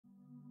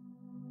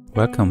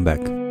Welcome back.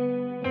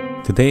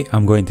 Today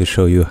I'm going to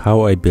show you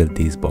how I built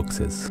these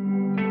boxes.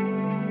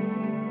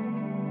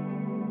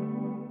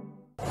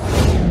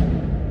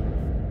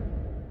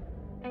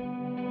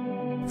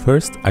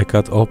 First, I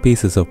cut all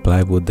pieces of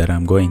plywood that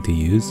I'm going to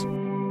use.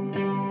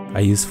 I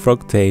use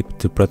frog tape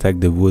to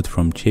protect the wood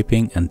from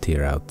chipping and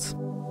tear outs.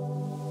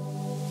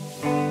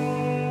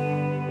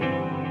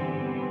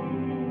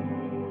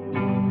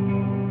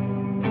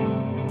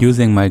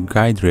 Using my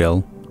guide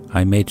drill,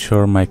 I made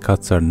sure my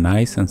cuts are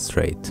nice and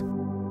straight.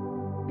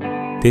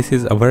 This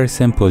is a very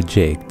simple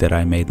jig that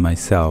I made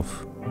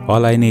myself.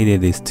 All I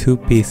needed is 2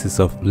 pieces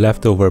of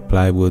leftover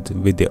plywood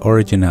with the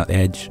original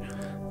edge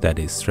that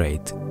is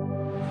straight.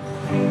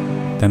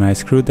 Then I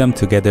screwed them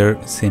together,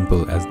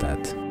 simple as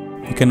that.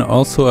 You can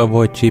also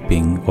avoid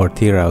chipping or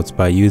tear outs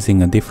by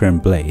using a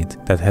different blade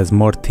that has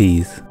more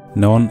teeth,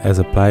 known as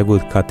a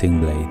plywood cutting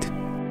blade.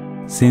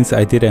 Since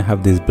I didn't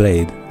have this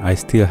blade, I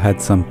still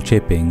had some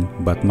chipping,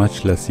 but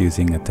much less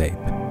using a tape.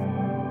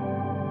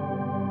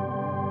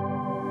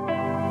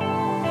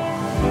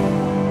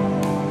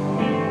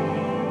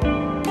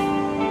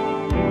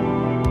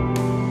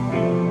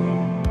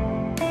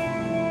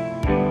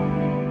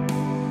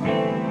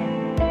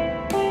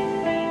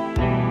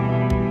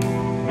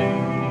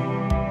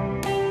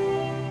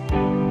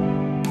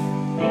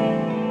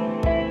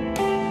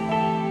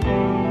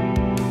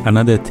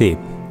 Another tip,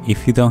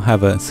 if you don't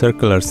have a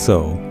circular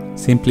saw,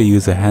 simply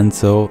use a hand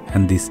saw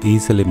and this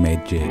easily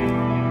made jig.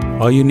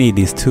 All you need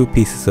is 2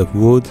 pieces of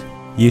wood.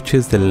 You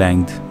choose the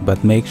length,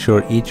 but make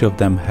sure each of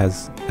them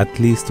has at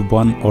least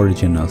one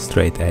original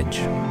straight edge.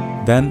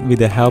 Then, with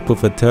the help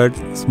of a third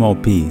small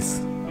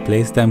piece,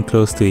 place them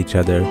close to each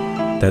other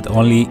that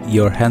only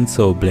your hand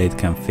saw blade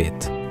can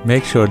fit.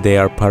 Make sure they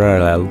are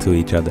parallel to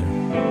each other.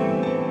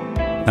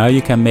 Now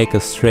you can make a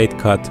straight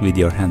cut with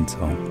your hand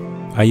saw.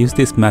 I use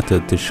this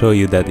method to show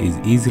you that it is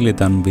easily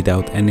done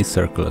without any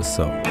circular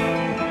saw.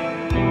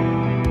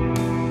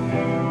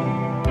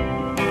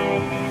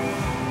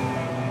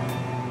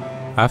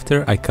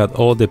 After I cut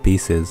all the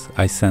pieces,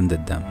 I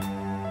sanded them.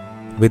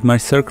 With my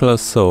circular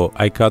saw,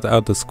 I cut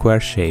out a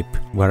square shape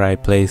where I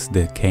placed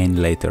the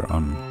cane later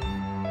on.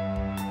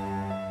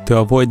 To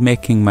avoid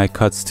making my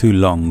cuts too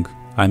long,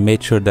 I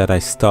made sure that I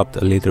stopped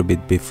a little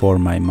bit before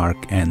my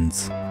mark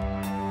ends.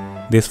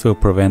 This will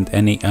prevent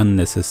any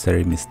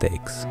unnecessary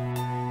mistakes.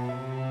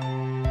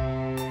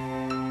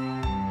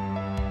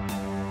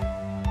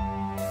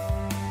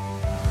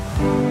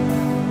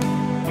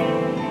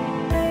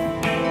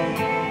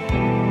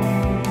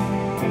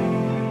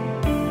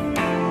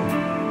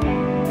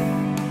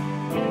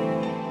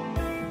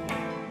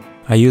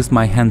 I used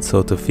my hand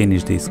saw to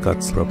finish these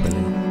cuts properly.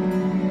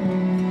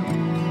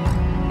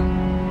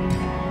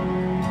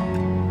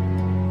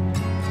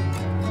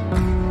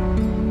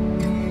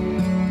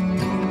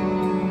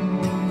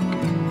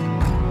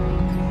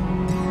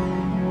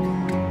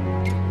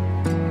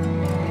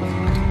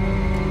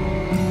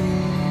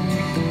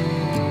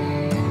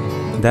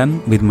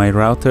 Then, with my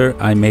router,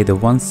 I made a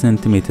 1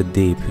 cm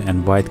deep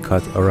and wide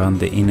cut around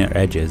the inner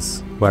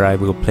edges, where I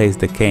will place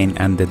the cane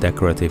and the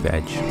decorative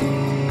edge.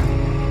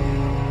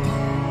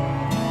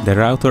 The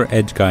router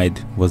edge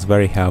guide was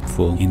very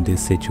helpful in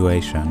this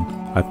situation.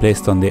 I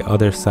placed on the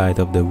other side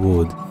of the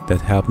wood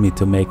that helped me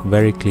to make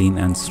very clean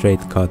and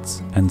straight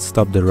cuts and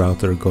stop the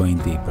router going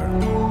deeper.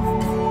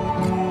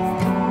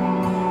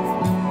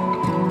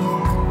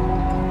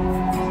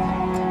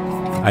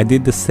 I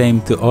did the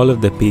same to all of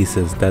the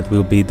pieces that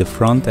will be the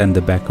front and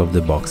the back of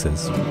the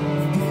boxes.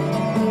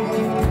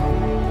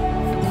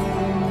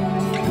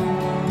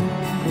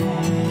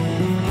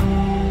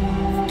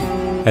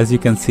 As you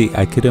can see,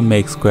 I couldn't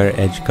make square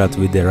edge cut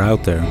with the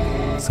router,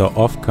 so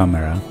off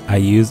camera I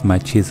used my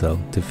chisel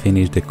to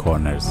finish the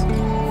corners.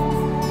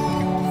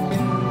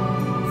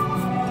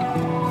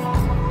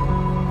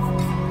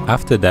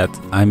 After that,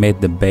 I made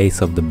the base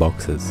of the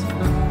boxes.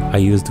 I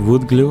used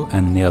wood glue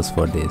and nails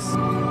for this.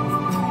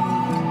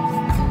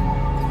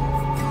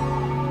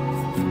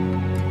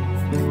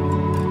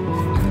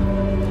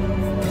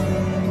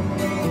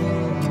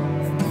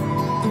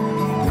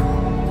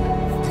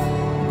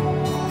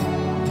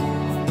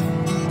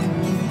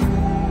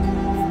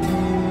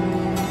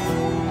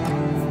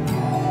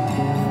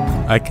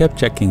 I kept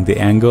checking the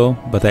angle,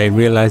 but I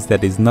realized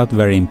that it's not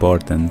very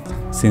important,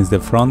 since the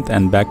front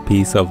and back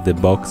piece of the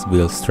box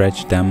will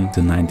stretch them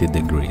to 90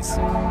 degrees.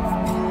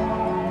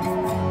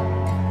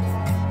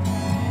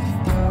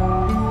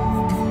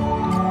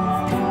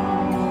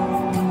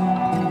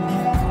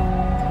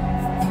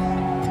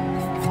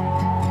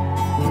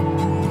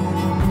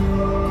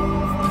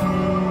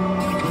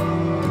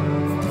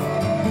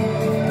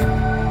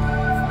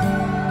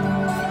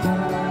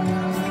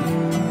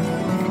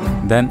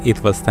 Then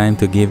it was time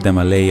to give them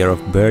a layer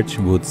of birch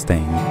wood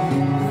stain.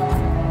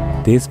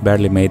 This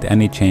barely made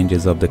any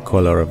changes of the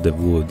color of the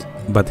wood,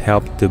 but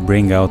helped to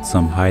bring out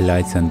some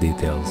highlights and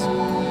details.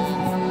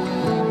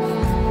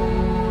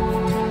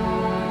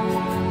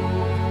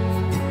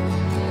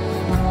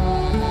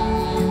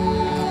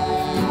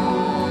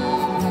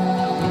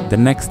 The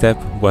next step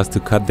was to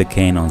cut the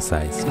cane on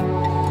size.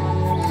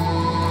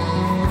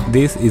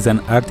 This is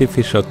an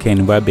artificial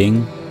cane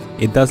webbing.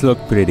 It does look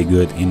pretty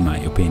good in my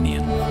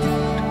opinion.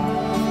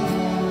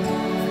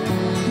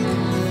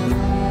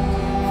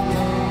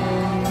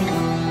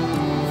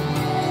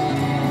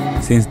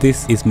 Since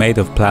this is made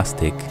of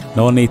plastic,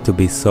 no need to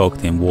be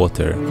soaked in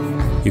water.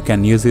 You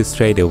can use it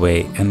straight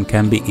away and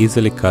can be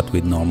easily cut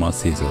with normal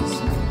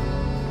scissors.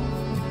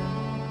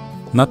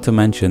 Not to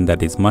mention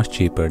that it's much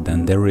cheaper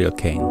than the real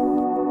cane.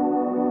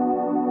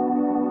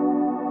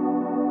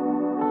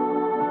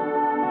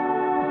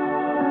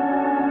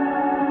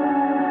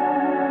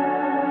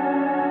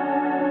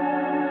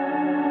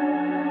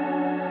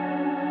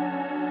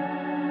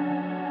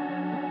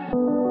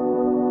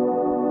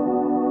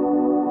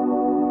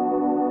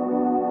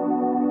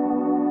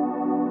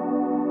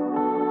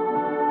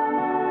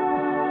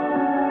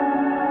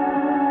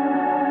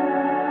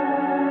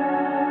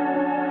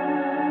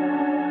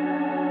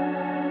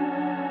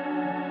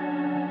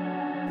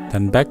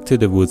 Then back to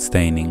the wood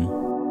staining.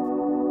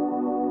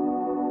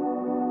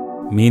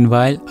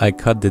 Meanwhile, I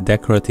cut the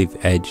decorative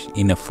edge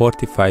in a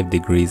 45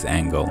 degrees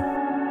angle.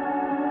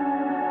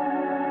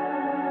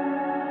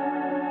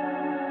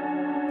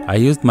 I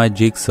used my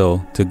jigsaw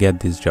to get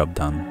this job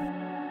done.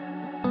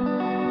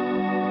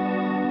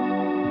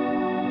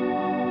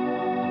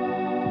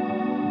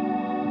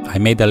 I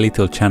made a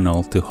little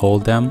channel to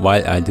hold them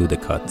while I do the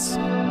cuts.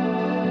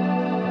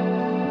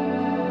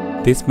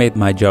 This made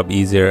my job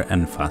easier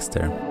and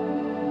faster.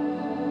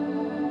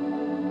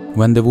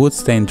 When the wood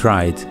stain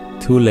dried,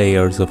 2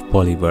 layers of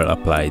poly were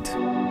applied.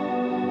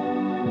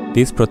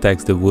 This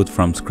protects the wood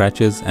from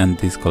scratches and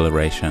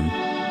discoloration.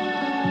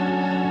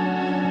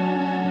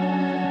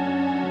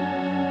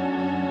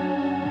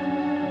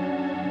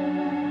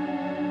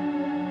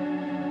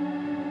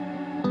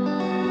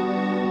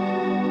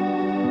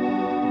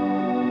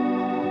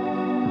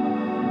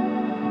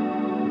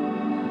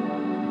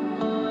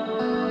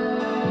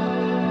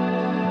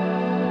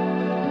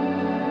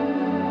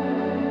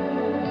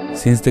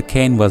 Since the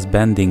cane was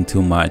bending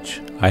too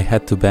much, I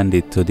had to bend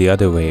it to the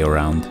other way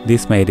around.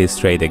 This made it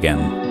straight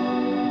again.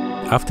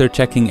 After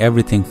checking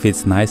everything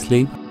fits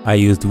nicely, I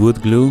used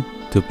wood glue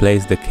to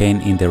place the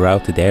cane in the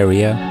routed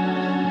area,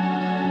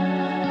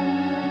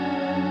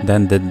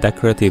 then the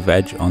decorative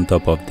edge on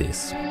top of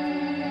this.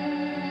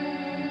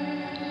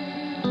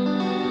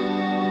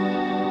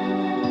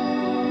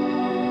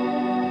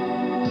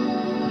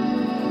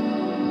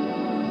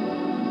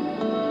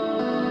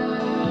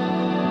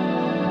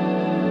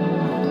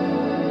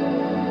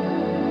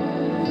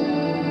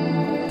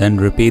 Then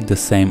repeat the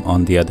same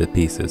on the other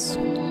pieces.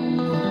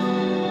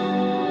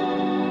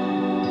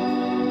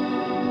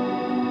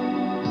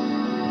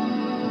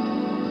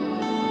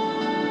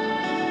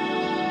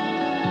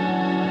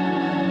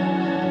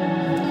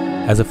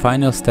 As a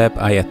final step,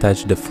 I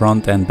attached the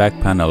front and back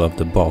panel of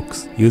the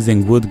box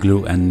using wood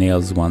glue and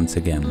nails once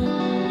again.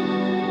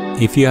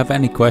 If you have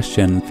any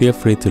question, feel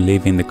free to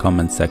leave in the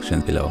comment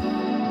section below.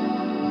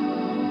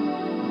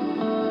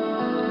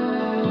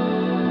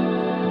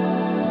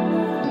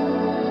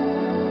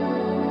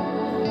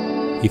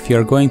 If you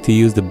are going to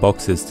use the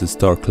boxes to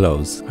store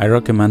clothes, I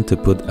recommend to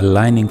put a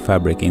lining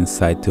fabric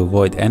inside to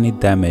avoid any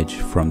damage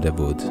from the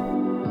wood.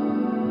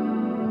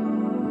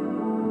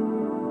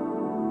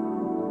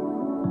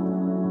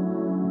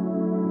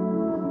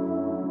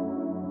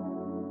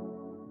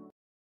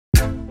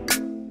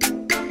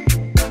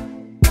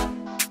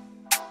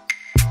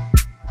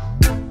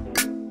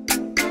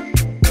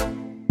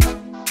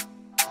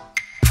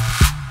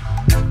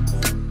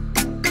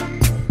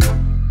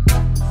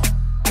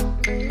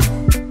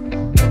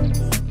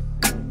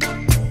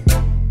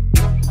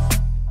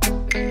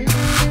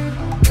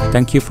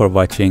 Thank you for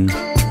watching.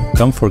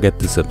 Don't forget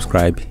to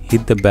subscribe,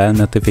 hit the bell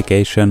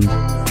notification,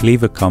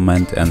 leave a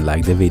comment and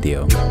like the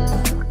video.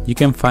 You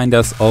can find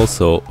us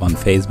also on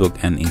Facebook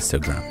and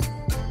Instagram.